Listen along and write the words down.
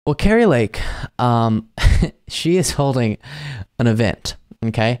Well, Kari Lake, she is holding an event,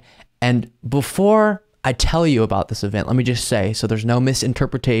 okay? And before I tell you about this event, let me just say, so there's no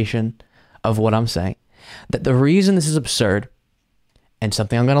misinterpretation of what I'm saying, that the reason this is absurd and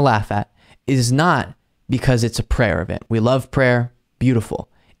something I'm going to laugh at is not because it's a prayer event. We love prayer, beautiful.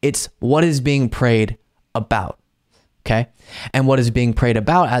 It's what is being prayed about, okay? And what is being prayed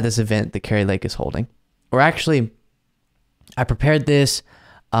about at this event that Kari Lake is holding, or actually, I prepared this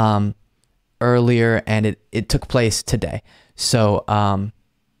earlier, and it took place today. So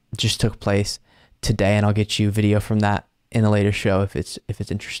just took place today, and I'll get you video from that in a later show if it's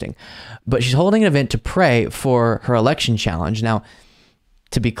interesting. But she's holding an event to pray for her election challenge. Now,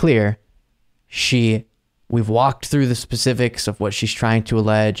 to be clear, we've walked through the specifics of what she's trying to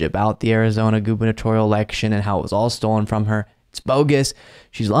allege about the Arizona gubernatorial election and how it was all stolen from her. It's bogus.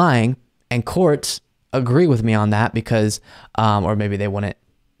 She's lying, and courts agree with me on that because, or maybe they wouldn't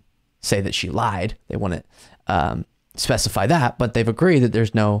say that she lied. They wouldn't specify that, but they've agreed that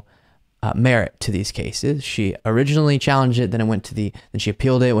there's no merit to these cases. She originally challenged it, then she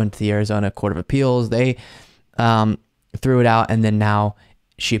appealed it, went to the Arizona Court of Appeals. They threw it out, and then now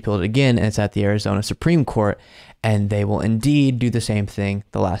she appealed it again, and it's at the Arizona Supreme Court, and they will indeed do the same thing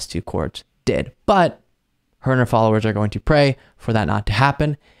the last two courts did. But her and her followers are going to pray for that not to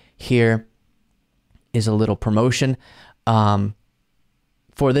happen. Here is a little promotion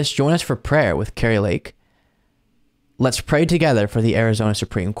for this. Join us for prayer with Kari Lake. Let's pray together for the Arizona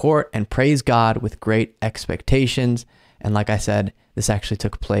Supreme Court and praise God with great expectations. And like I said, this actually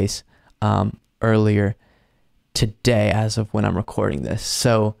took place earlier today as of when I'm recording this.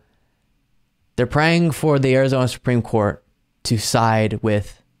 So they're praying for the Arizona Supreme Court to side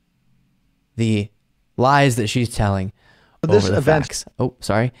with the lies that she's telling over the facts. Oh,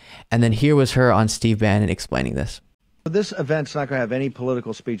 sorry. And then here was her on Steve Bannon explaining this. This event's not going to have any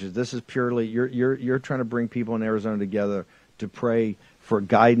political speeches. This is purely you're trying to bring people in Arizona together to pray for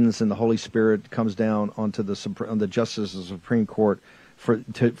guidance, and the Holy Spirit comes down on the justices of the Supreme Court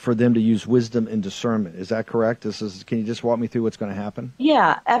for them to use wisdom and discernment. Is that correct? Can you just walk me through what's going to happen?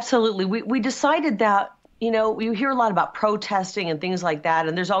 Yeah, absolutely. We decided that, you hear a lot about protesting and things like that,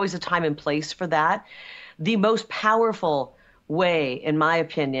 and there's always a time and place for that. The most powerful way, in my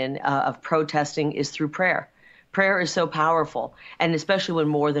opinion, of protesting is through prayer. Prayer is so powerful, and especially when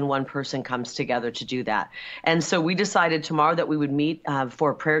more than one person comes together to do that. And so we decided tomorrow that we would meet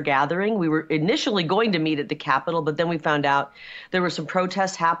for a prayer gathering. We were initially going to meet at the Capitol, but then we found out there were some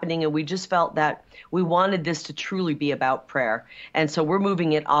protests happening, and we just felt that we wanted this to truly be about prayer. And so we're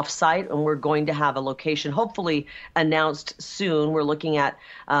moving it off-site, and we're going to have a location hopefully announced soon. We're looking at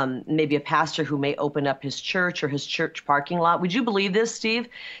maybe a pastor who may open up his church or his church parking lot. Would you believe this, Steve?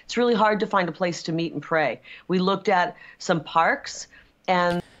 It's really hard to find a place to meet and pray. We looked at some parks,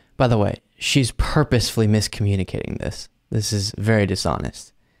 and by the way, she's purposefully miscommunicating this. This is very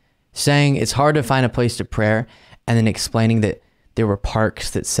dishonest. Saying it's hard to find a place to pray, and then explaining that there were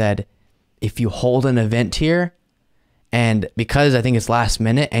parks that said, if you hold an event here, and because I think it's last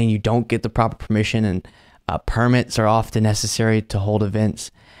minute and you don't get the proper permission, and permits are often necessary to hold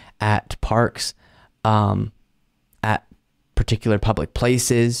events at parks, at particular public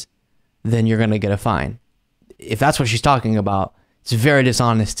places, then you're going to get a fine. If that's what she's talking about, it's very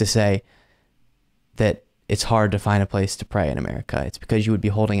dishonest to say that it's hard to find a place to pray in America. It's because you would be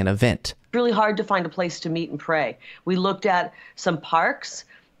holding an event. Really hard to find a place to meet and pray. We looked at some parks,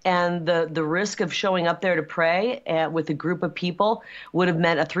 and the risk of showing up there to pray with a group of people would have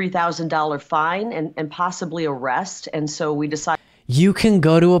meant a $3,000 fine and possibly arrest. And so we decided. You can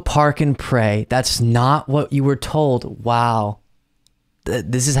go to a park and pray. That's not what you were told. Wow.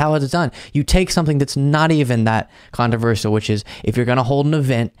 This is how it's done. You take something that's not even that controversial, which is if you're going to hold an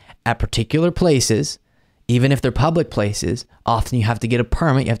event at particular places, even if they're public places, often you have to get a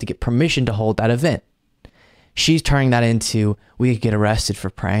permit. You have to get permission to hold that event. She's turning that into, we could get arrested for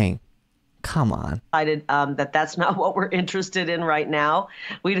praying. Come on. That's not what we're interested in right now.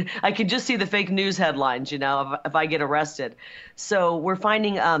 I could just see the fake news headlines, if I get arrested. So we're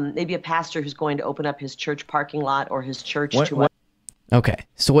finding maybe a pastor who's going to open up his church parking lot or his church to us. Okay,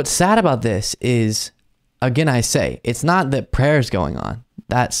 so what's sad about this is, again, I say, it's not that prayer is going on.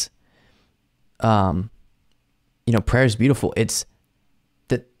 That's, prayer is beautiful. It's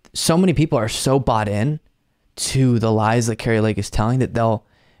that so many people are so bought in to the lies that Kari Lake is telling that they'll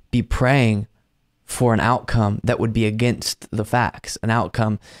be praying for an outcome that would be against the facts, an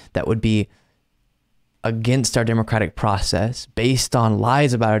outcome that would be against our democratic process, based on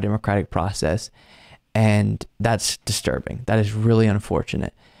lies about our democratic process. And that's disturbing. That is really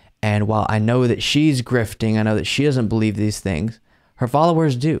unfortunate. And while I know that she's grifting, I know that she doesn't believe these things, Her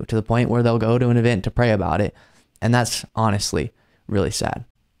followers do, to the point where they'll go to an event to pray about it. And that's honestly really sad.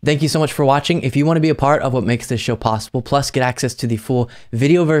 Thank you so much for watching. If you want to be a part of what makes this show possible, plus get access to the full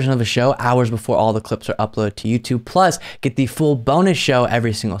video version of the show hours before all the clips are uploaded to YouTube, plus get the full bonus show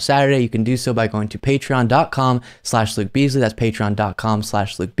every single Saturday, you can do so by going to patreon.com/Luke Beasley. That's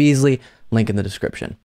patreon.com/Luke Beasley. Link in the description.